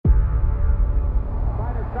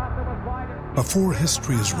Before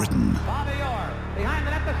history is written,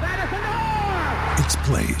 it's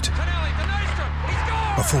played.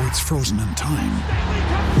 Before it's frozen in time,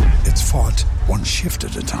 it's fought one shift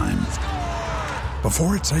at a time.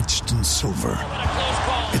 Before it's etched in silver,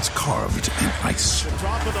 it's carved in ice.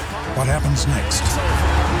 What happens next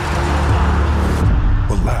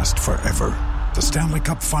will last forever. The Stanley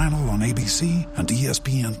Cup Final on ABC and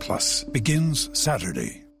ESPN Plus begins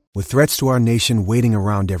Saturday. With threats to our nation waiting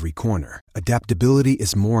around every corner, adaptability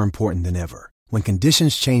is more important than ever. When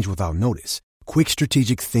conditions change without notice, quick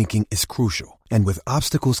strategic thinking is crucial. And with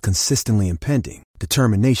obstacles consistently impending,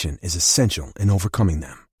 determination is essential in overcoming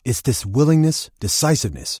them. It's this willingness,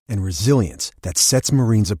 decisiveness, and resilience that sets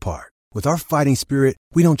Marines apart. With our fighting spirit,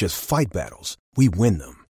 we don't just fight battles, we win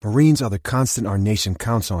them. Marines are the constant our nation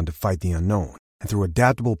counts on to fight the unknown. And through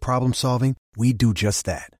adaptable problem solving, we do just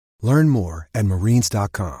that. Learn more at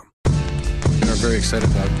Marines.com. We're very excited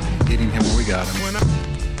about getting him where we got him.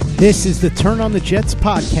 This is the Turn on the Jets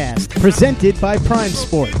podcast, presented by Prime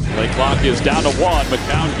Sport. Play clock is down to 1.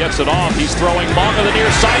 McCown gets it off. He's throwing long on the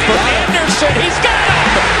near side for Anderson. He's got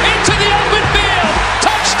him into the open field.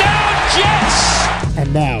 Touchdown, Jets!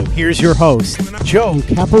 And now, here's your host, Joe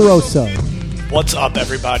Caporoso. What's up,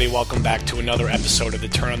 everybody? Welcome back to another episode of the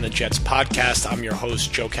Turn on the Jets podcast. I'm your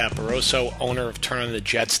host, Joe Caporoso, owner of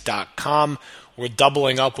TurnOnTheJets.com. We're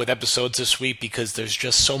doubling up with episodes this week because there's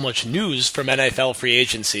just so much news from NFL free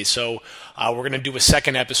agency. So we're going to do a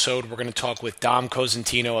second episode. We're going to talk with Dom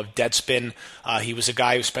Cosentino of Deadspin. He was a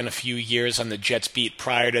guy who spent a few years on the Jets beat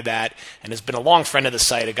prior to that and has been a long friend of the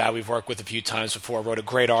site, a guy we've worked with a few times before. Wrote a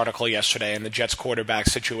great article yesterday on the Jets quarterback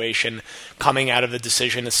situation coming out of the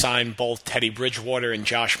decision to sign both Teddy Bridgewater and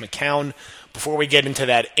Josh McCown. Before we get into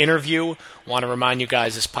that interview, I want to remind you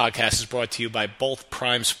guys this podcast is brought to you by both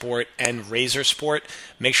Prime Sport and Razor Sport.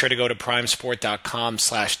 Make sure to go to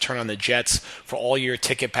primesport.com/turnonthejets for all your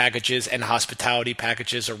ticket packages and hospitality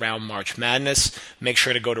packages around March Madness. Make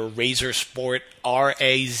sure to go to Razor Sport,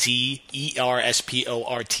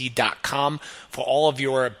 RAZERSPORT.com for all of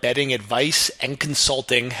your betting advice and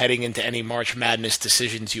consulting heading into any March Madness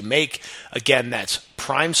decisions you make. Again, that's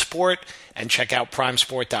Prime Sport. And check out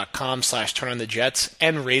primesport.com/turnonthejets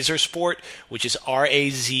and Razor Sport, which is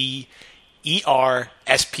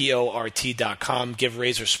RAZERSPORT.com. Give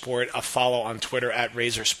Razor Sport a follow on Twitter at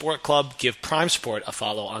Razor Sport Club. Give Prime Sport a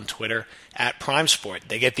follow on Twitter at Prime Sport.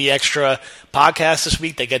 They get the extra podcast this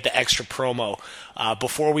week. They get the extra promo.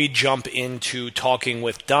 Before we jump into talking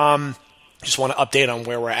with Dom, just want to update on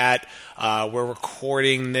where we're at. We're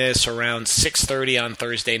recording this around 6:30 on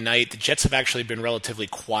Thursday night. The Jets have actually been relatively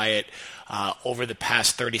quiet over the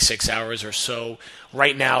past 36 hours or so.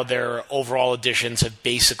 Right now, their overall additions have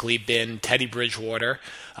basically been Teddy Bridgewater,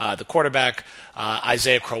 the quarterback,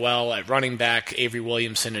 Isaiah Crowell at running back, Avery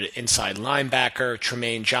Williamson at inside linebacker,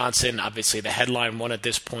 Tremaine Johnson, obviously the headline one at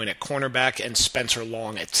this point at cornerback, and Spencer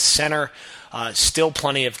Long at center. Still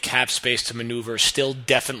plenty of cap space to maneuver, still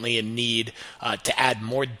definitely in need to add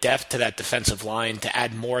more depth to that defensive line, to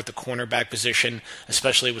add more at the cornerback position,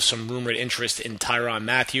 especially with some rumored interest in Tyrann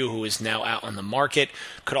Mathieu, who is now out on the market.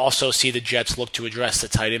 Could also see the Jets look to address the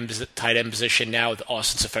tight end position now with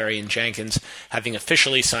Austin Seferian-Jenkins having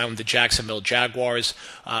officially signed with the Jacksonville Jaguars.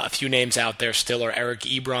 A few names out there still are Eric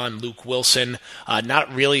Ebron, Luke Wilson.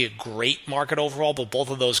 Not really a great market overall, but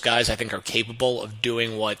both of those guys I think are capable of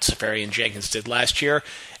doing what Seferian-Jenkins did last year,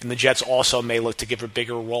 and the Jets also may look to give a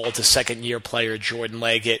bigger role to second-year player Jordan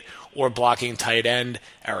Leggett or blocking tight end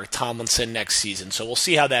Eric Tomlinson next season. So we'll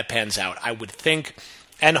see how that pans out. I would think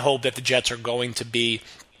and hope that the Jets are going to be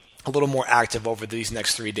a little more active over these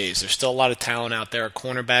next 3 days. There's still a lot of talent out there at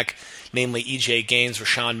cornerback, namely E.J. Gaines,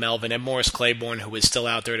 Rashawn Melvin, and Morris Claiborne, who is still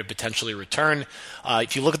out there to potentially return.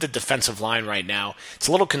 If you look at the defensive line right now, it's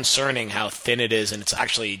a little concerning how thin it is, and it's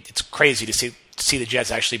crazy to see the Jets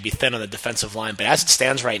actually be thin on the defensive line. But as it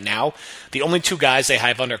stands right now, the only two guys they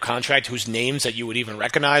have under contract whose names that you would even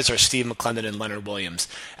recognize are Steve McClendon and Leonard Williams.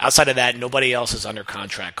 Outside of that, nobody else is under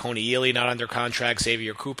contract. Coney Ealy not under contract,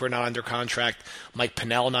 Xavier Cooper not under contract, Mike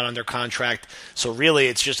Pennell not under contract. So really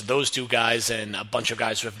it's just those two guys and a bunch of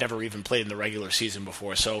guys who have never even played in the regular season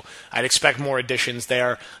before. So I'd expect more additions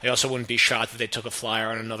there. I also wouldn't be shocked if they took a flyer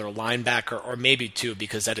on another linebacker or maybe two,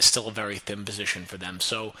 because that is still a very thin position for them.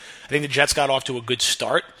 So I think the Jets got off to a good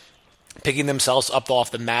start, picking themselves up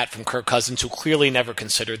off the mat from Kirk Cousins, who clearly never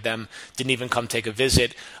considered them, didn't even come take a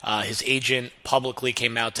visit. His agent publicly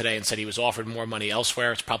came out today and said he was offered more money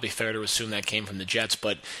elsewhere. It's probably fair to assume that came from the Jets,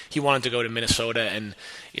 but he wanted to go to Minnesota, and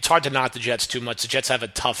it's hard to knock the Jets too much. The Jets have a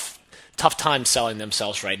tough time selling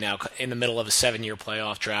themselves right now in the middle of a 7-year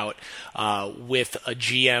playoff drought with a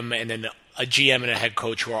GM and an a GM and a head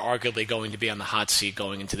coach who are arguably going to be on the hot seat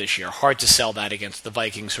going into this year. Hard to sell that against the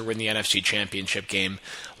Vikings, who were in the NFC Championship game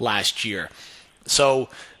last year. So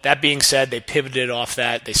that being said, they pivoted off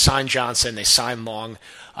that. They signed Johnson. They signed Long.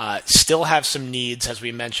 Still have some needs, as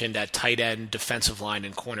we mentioned, at tight end, defensive line,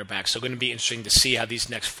 and cornerback. So going to be interesting to see how these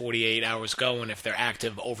next 48 hours go and if they're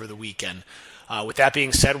active over the weekend. With that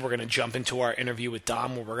being said, we're going to jump into our interview with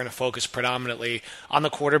Dom, where we're going to focus predominantly on the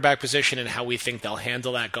quarterback position and how we think they'll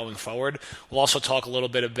handle that going forward. We'll also talk a little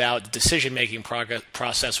bit about the decision-making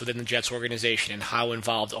process within the Jets organization and how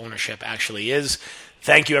involved ownership actually is.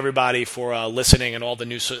 Thank you, everybody, for listening and all the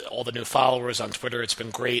new followers on Twitter. It's been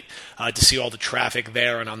great to see all the traffic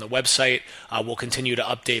there and on the website. We'll continue to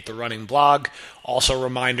update the running blog. Also, a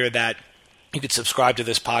reminder that you can subscribe to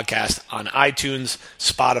this podcast on iTunes,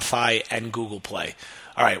 Spotify, and Google Play.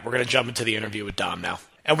 All right, we're going to jump into the interview with Dom now.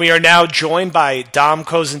 And we are now joined by Dom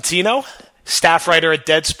Cosentino, staff writer at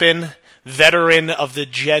Deadspin, veteran of the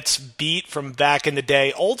Jets beat from back in the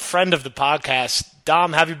day, old friend of the podcast.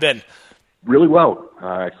 Dom, how have you been? Really well,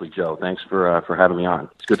 actually, Joe. Thanks for having me on.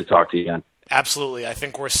 It's good to talk to you again. Absolutely. I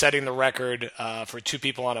think we're setting the record for two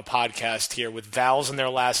people on a podcast here with vowels in their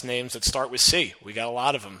last names that start with C. We got a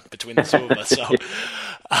lot of them between the two of us. So,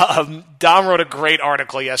 Dom wrote a great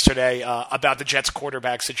article yesterday about the Jets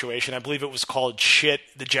quarterback situation. I believe it was called "Shit,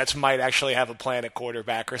 the Jets might actually have a plan at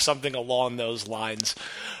quarterback," or something along those lines.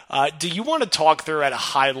 Do you want to talk through at a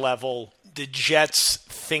high level the Jets'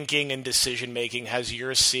 thinking and decision-making as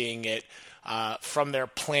you're seeing it from their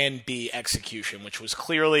Plan B execution, which was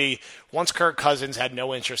clearly, once Kirk Cousins had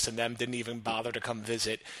no interest in them, didn't even bother to come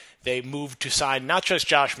visit, they moved to sign not just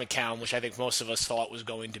Josh McCown, which I think most of us thought was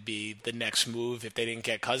going to be the next move if they didn't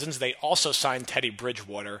get Cousins. They also signed Teddy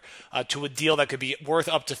Bridgewater to a deal that could be worth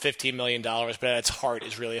up to $15 million, but at its heart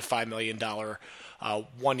is really a $5 million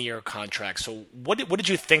one-year contract. So what did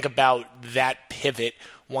you think about that pivot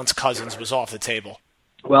once Cousins was off the table?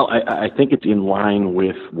 Well, I think it's in line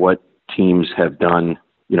with what teams have done,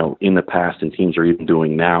 in the past, and teams are even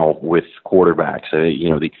doing now with quarterbacks.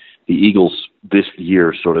 The Eagles this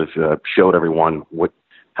year sort of showed everyone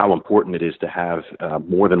how important it is to have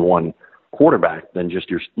more than one quarterback than just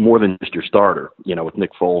your starter. With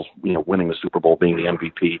Nick Foles, winning the Super Bowl, being the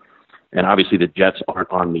MVP, and obviously the Jets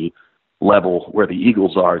aren't on the level where the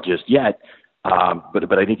Eagles are just yet.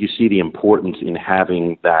 But I think you see the importance in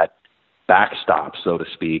having that backstop, so to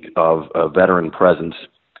speak, of a veteran presence,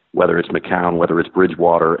 whether it's McCown, whether it's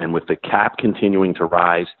Bridgewater, and with the cap continuing to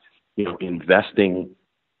rise, investing,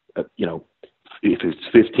 if it's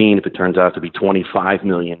 15, if it turns out to be 25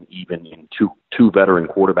 million, even in two veteran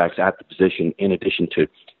quarterbacks at the position, in addition to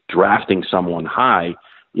drafting someone high,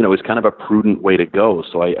 is kind of a prudent way to go.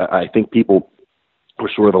 So I think people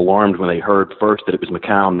were sort of alarmed when they heard first that it was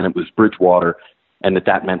McCown and it was Bridgewater, and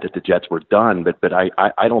that meant that the Jets were done. But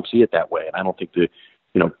I don't see it that way, and I don't think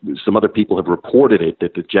some other people have reported it,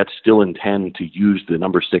 that the Jets still intend to use the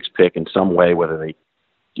number 6 pick in some way, whether they,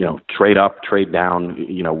 trade up, trade down,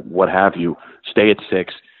 what have you, stay at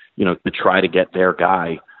 6, to try to get their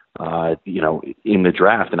guy, in the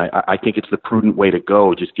draft. And I think it's the prudent way to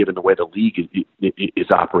go, just given the way the league is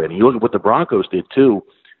operating. You look at what the Broncos did too.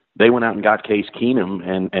 They went out and got Case Keenum,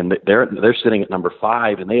 and they're sitting at number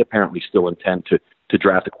 5, and they apparently still intend to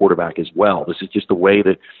draft a quarterback as well. This is just the way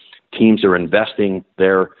that teams are investing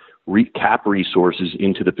their cap resources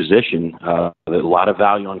into the position. There's a lot of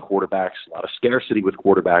value on quarterbacks, a lot of scarcity with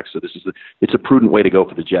quarterbacks. So it's a prudent way to go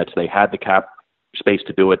for the Jets. They had the cap space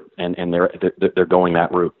to do it, and they're going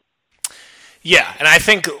that route. Yeah, and I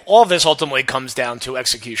think all of this ultimately comes down to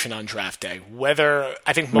execution on draft day. Whether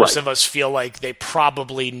I think most of us feel like they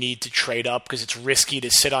probably need to trade up because it's risky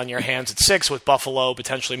to sit on your hands at 6 with Buffalo,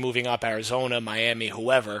 potentially moving up Arizona, Miami,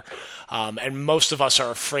 whoever. And most of us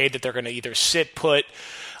are afraid that they're going to either sit put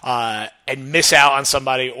and miss out on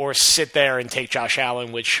somebody or sit there and take Josh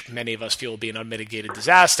Allen, which many of us feel will be an unmitigated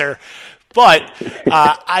disaster. But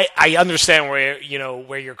I understand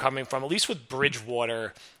where you're coming from, at least with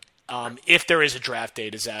Bridgewater. If there is a draft day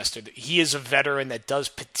disaster, he is a veteran that does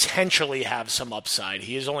potentially have some upside.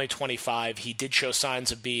 He is only 25. He did show signs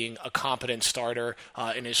of being a competent starter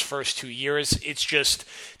in his first 2 years. It's just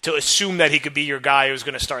to assume that he could be your guy who's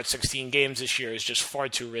going to start 16 games this year is just far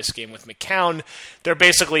too risky. And with McCown, they're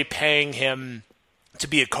basically paying him to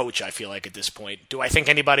be a coach, I feel like, at this point. Do I think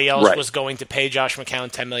anybody else was going to pay Josh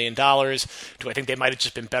McCown $10 million? Do I think they might have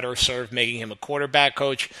just been better served making him a quarterback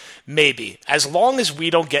coach? Maybe. As long as we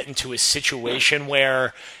don't get into a situation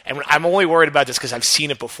where, and I'm only worried about this because I've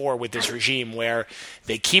seen it before with this regime, where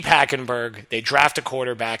they keep Hackenberg, they draft a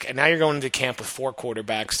quarterback, and now you're going into camp with 4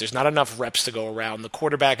 quarterbacks. There's not enough reps to go around. The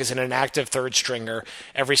quarterback is an active third stringer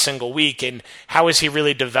every single week, and how is he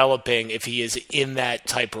really developing if he is in that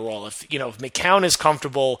type of role? If McCown is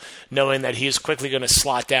comfortable knowing that he is quickly going to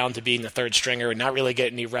slot down to being the third stringer and not really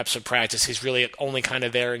get any reps of practice, he's really only kind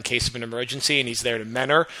of there in case of an emergency, and he's there to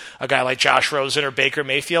mentor a guy like Josh Rosen or Baker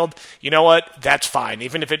Mayfield. You know what? That's fine.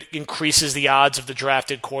 Even if it increases the odds of the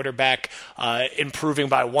drafted quarterback improving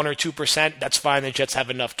by 1 or 2%, that's fine. The Jets have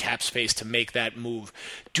enough cap space to make that move.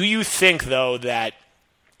 Do you think, though, that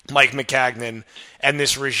Mike Maccagnan and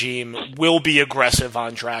this regime will be aggressive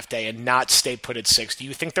on draft day and not stay put at 6? Do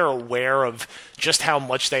you think they're aware of just how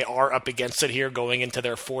much they are up against it here going into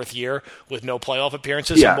their 4th year with no playoff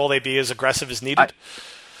appearances? Yeah. And will they be as aggressive as needed?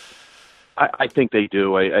 I think they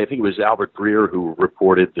do. I think it was Albert Breer who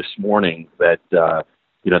reported this morning that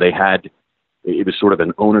they had, it was sort of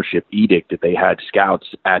an ownership edict that they had scouts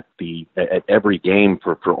at every game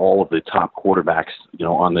for all of the top quarterbacks,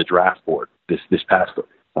 on the draft board this past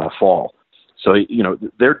fall. So,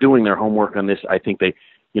 they're doing their homework on this. I think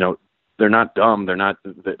they're not dumb.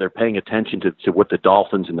 They're paying attention to what the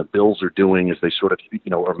Dolphins and the Bills are doing as they sort of,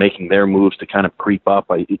 are making their moves to kind of creep up.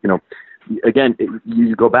 Again,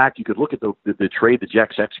 you go back, you could look at the trade the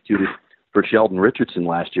Jets executed for Sheldon Richardson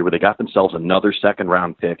last year, where they got themselves another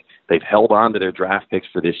 2nd-round pick. They've held on to their draft picks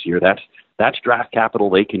for this year. That's draft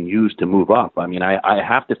capital they can use to move up. I mean, I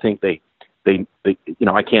have to think they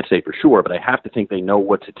I can't say for sure, but I have to think they know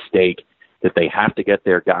what's at stake, that they have to get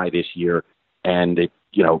their guy this year, and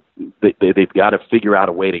they've got to figure out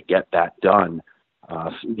a way to get that done.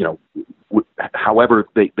 However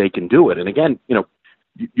they can do it. And again,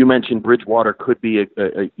 you mentioned Bridgewater could be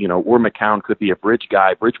or McCown could be a bridge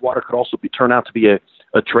guy. Bridgewater could also turn out to be a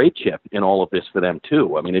trade chip in all of this for them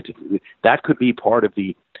too. I mean, that could be part of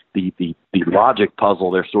the logic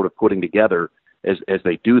puzzle they're sort of putting together as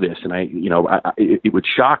they do this. And it would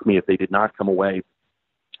shock me if they did not come away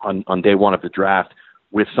on day one of the draft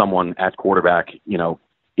with someone at quarterback,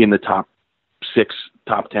 in the top 6,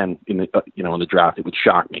 top 10 in the draft. It would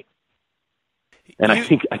shock me. And I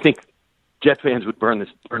think Jet fans would burn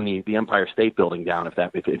the Empire State Building down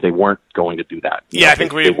if they weren't going to do that. I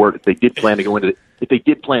think if they did plan to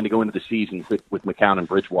go into the season with McCown and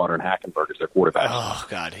Bridgewater and Hackenberg as their quarterbacks. Oh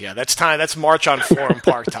God, yeah, that's time. That's March on Forum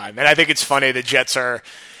Park time. And I think it's funny the Jets are.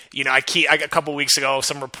 A couple weeks ago,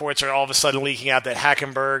 some reports are all of a sudden leaking out that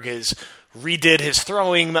Hackenberg has redid his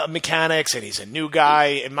throwing mechanics and he's a new guy.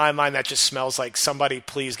 In my mind, that just smells like somebody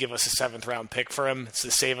please give us a 7th-round pick for him. It's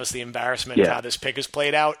to save us the embarrassment of how this pick is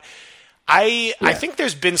played out. I think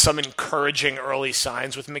there's been some encouraging early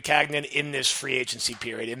signs with Maccagnan in this free agency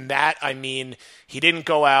period. In that, I mean, he didn't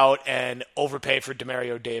go out and overpay for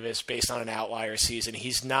Demario Davis based on an outlier season.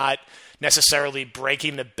 He's not necessarily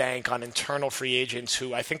breaking the bank on internal free agents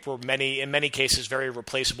who I think were in many cases very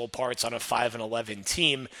replaceable parts on a 5-11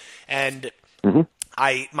 team. And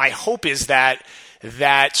my hope is that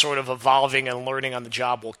sort of evolving and learning on the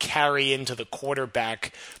job will carry into the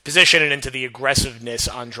quarterback position and into the aggressiveness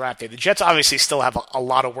on draft day. The Jets obviously still have a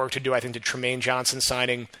lot of work to do. I think the Tremaine Johnson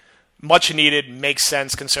signing, much needed, makes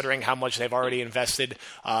sense considering how much they've already invested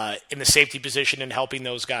in the safety position and helping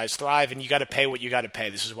those guys thrive. And you got to pay what you got to pay.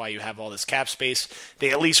 This is why you have all this cap space. They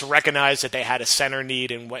at least recognize that they had a center need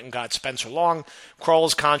and went and got Spencer Long.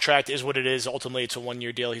 Kroll's contract is what it is. Ultimately, it's a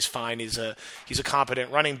 1-year deal. He's fine. He's a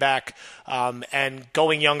competent running back. And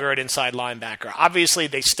going younger at inside linebacker. Obviously,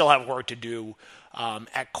 they still have work to do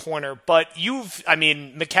at corner. But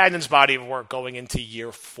Maccagnan's body of work going into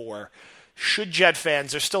year 4. Should Jet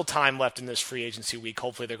fans, there's still time left in this free agency week.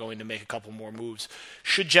 Hopefully they're going to make a couple more moves.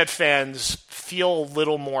 Should Jet fans feel a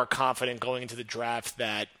little more confident going into the draft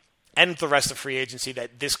and the rest of free agency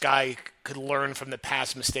that this guy could learn from the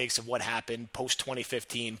past mistakes of what happened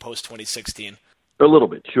post-2015, post-2016? A little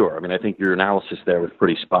bit, sure. I mean, I think your analysis there was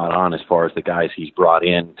pretty spot on as far as the guys he's brought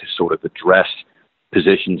in to sort of address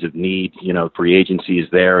positions of need. Free agency is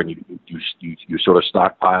there, and you sort of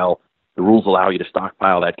stockpile. The rules allow you to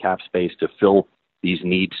stockpile that cap space to fill these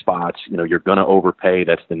need spots. You're going to overpay.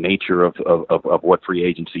 That's the nature of what free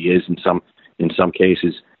agency is in some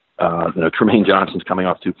cases. Tremaine Johnson's coming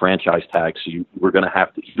off 2 franchise tags, so he was going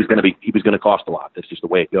to cost a lot. That's just the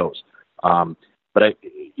way it goes. But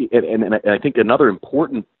I think another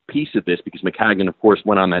important piece of this, because Maccagnan, of course,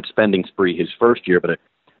 went on that spending spree his first year, but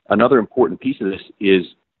another important piece of this is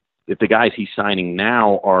if the guys he's signing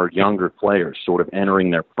now are younger players, sort of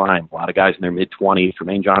entering their prime. A lot of guys in their mid-20s.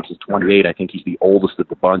 Tremaine Johnson's 28. I think he's the oldest of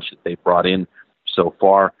the bunch that they've brought in so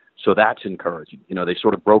far. So that's encouraging. You know, they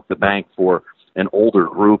sort of broke the bank for an older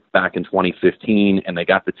group back in 2015, and they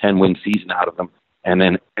got the 10-win season out of them, and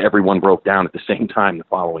then everyone broke down at the same time the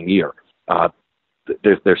following year.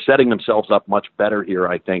 They're setting themselves up much better here,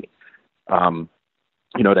 I think,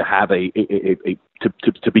 you know, to have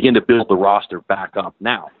to begin to build the roster back up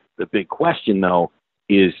now. The big question, though,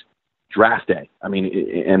 is draft day. I mean,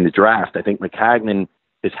 in the draft, I think Maccagnan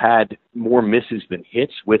has had more misses than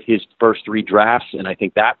hits with his first three drafts, and I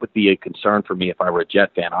think that would be a concern for me if I were a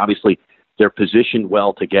Jet fan. Obviously, they're positioned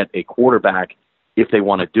well to get a quarterback if they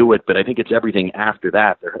want to do it, but I think it's everything after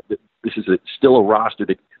that. This is still a roster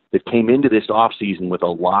that came into this offseason with a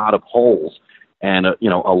lot of holes, and you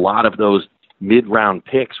know, a lot of those mid-round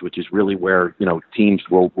picks, which is really where, you know, teams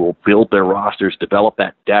will build their rosters, develop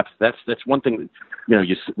that depth. That's one thing that, you know,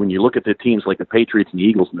 when you look at the teams like the Patriots and the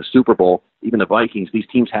Eagles in the Super Bowl, even the Vikings, these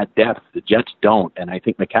teams had depth. The Jets don't, and I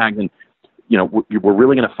think Maccagnan, you know, we're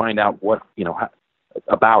really going to find out what, you know,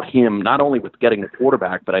 about him, not only with getting the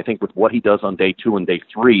quarterback, but I think with what he does on day 2 and day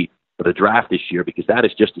 3 for the draft this year, because that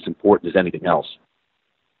is just as important as anything else.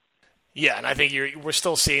 Yeah, and I think we're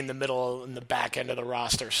still seeing the middle and the back end of the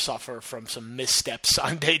roster suffer from some missteps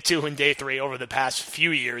on day 2 and day 3 over the past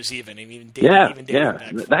few years, even.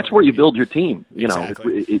 That's where you build your team. You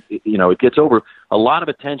exactly. know, it gets over. A lot of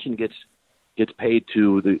attention gets paid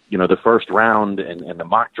to the first round and the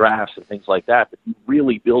mock drafts and things like that. But you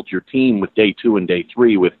really build your team with day 2 and day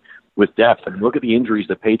 3 with depth. I mean, look at the injuries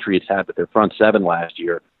the Patriots had with their front seven last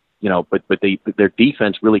year. You know, but their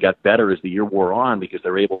defense really got better as the year wore on because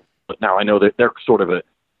they're able. But now I know that they're sort of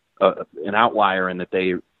an outlier in that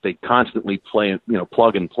they constantly play, you know,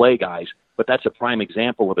 plug and play guys. But that's a prime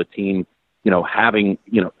example of a team, you know, having,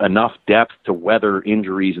 you know, enough depth to weather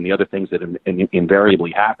injuries and the other things that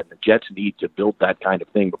invariably happen. The Jets need to build that kind of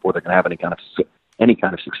thing before they're going to have any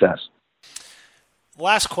kind of success.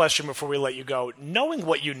 Last question before we let you go. Knowing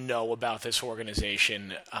what you know about this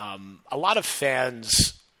organization, a lot of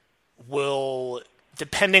fans will,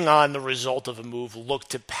 depending on the result of a move, look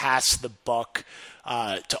to pass the buck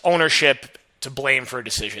to ownership to blame for a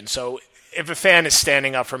decision. So if a fan is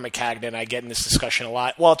standing up for Maccagnan, I get in this discussion a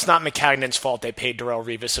lot. Well, it's not Maccagnan's fault they paid Darrelle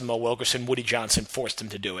Revis and Mo Wilkerson. Woody Johnson forced him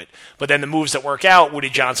to do it. But then the moves that work out, Woody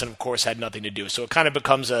Johnson, of course, had nothing to do. So it kind of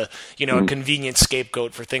becomes a convenient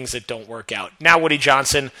scapegoat for things that don't work out. Now Woody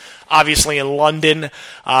Johnson, obviously in London,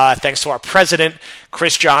 thanks to our president,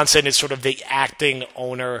 Chris Johnson is sort of the acting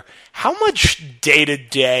owner. How much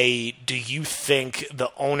day-to-day do you think the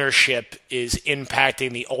ownership is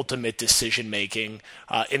impacting the ultimate decision-making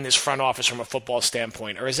in this front office from a football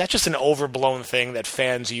standpoint? Or is that just an overblown thing that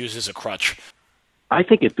fans use as a crutch? I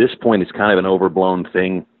think at this point it's kind of an overblown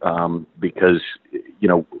thing because, you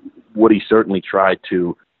know, Woody certainly tried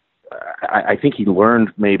to I think he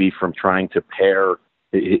learned maybe from trying to pair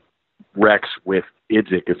Rex with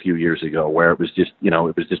Idzik a few years ago, where it was just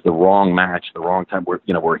the wrong match, the wrong time,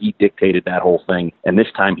 where he dictated that whole thing. And this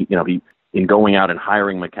time, he in going out and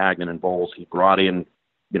hiring Maccagnan and Bowles, he brought in,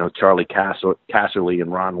 Charlie Casserly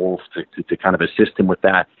and Ron Wolf to kind of assist him with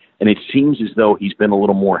that. And it seems as though he's been a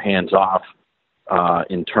little more hands off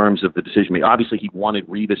in terms of the decision making. Obviously, he wanted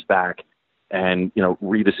Revis back, and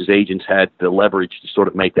Revis's agents had the leverage to sort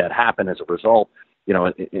of make that happen. As a result,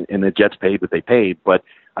 and the Jets paid what they paid. But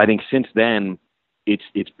I think since then, it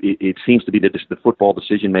seems to be that the football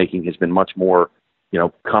decision making has been much more,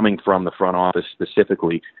 coming from the front office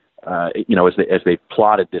specifically. As they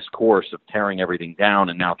plotted this course of tearing everything down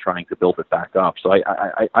and now trying to build it back up. So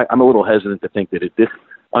I'm a little hesitant to think that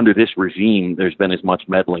under this regime, there's been as much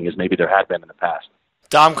meddling as maybe there had been in the past.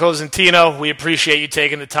 Dom Cosentino, we appreciate you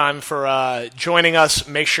taking the time for joining us.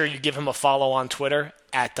 Make sure you give him a follow on Twitter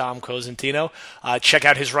at Dom Cosentino. Check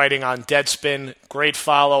out his writing on Deadspin. Great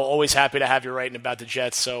follow. Always happy to have you writing about the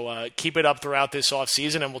Jets. So keep it up throughout this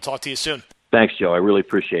offseason, and we'll talk to you soon. Thanks, Joe. I really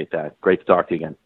appreciate that. Great to talk to you again.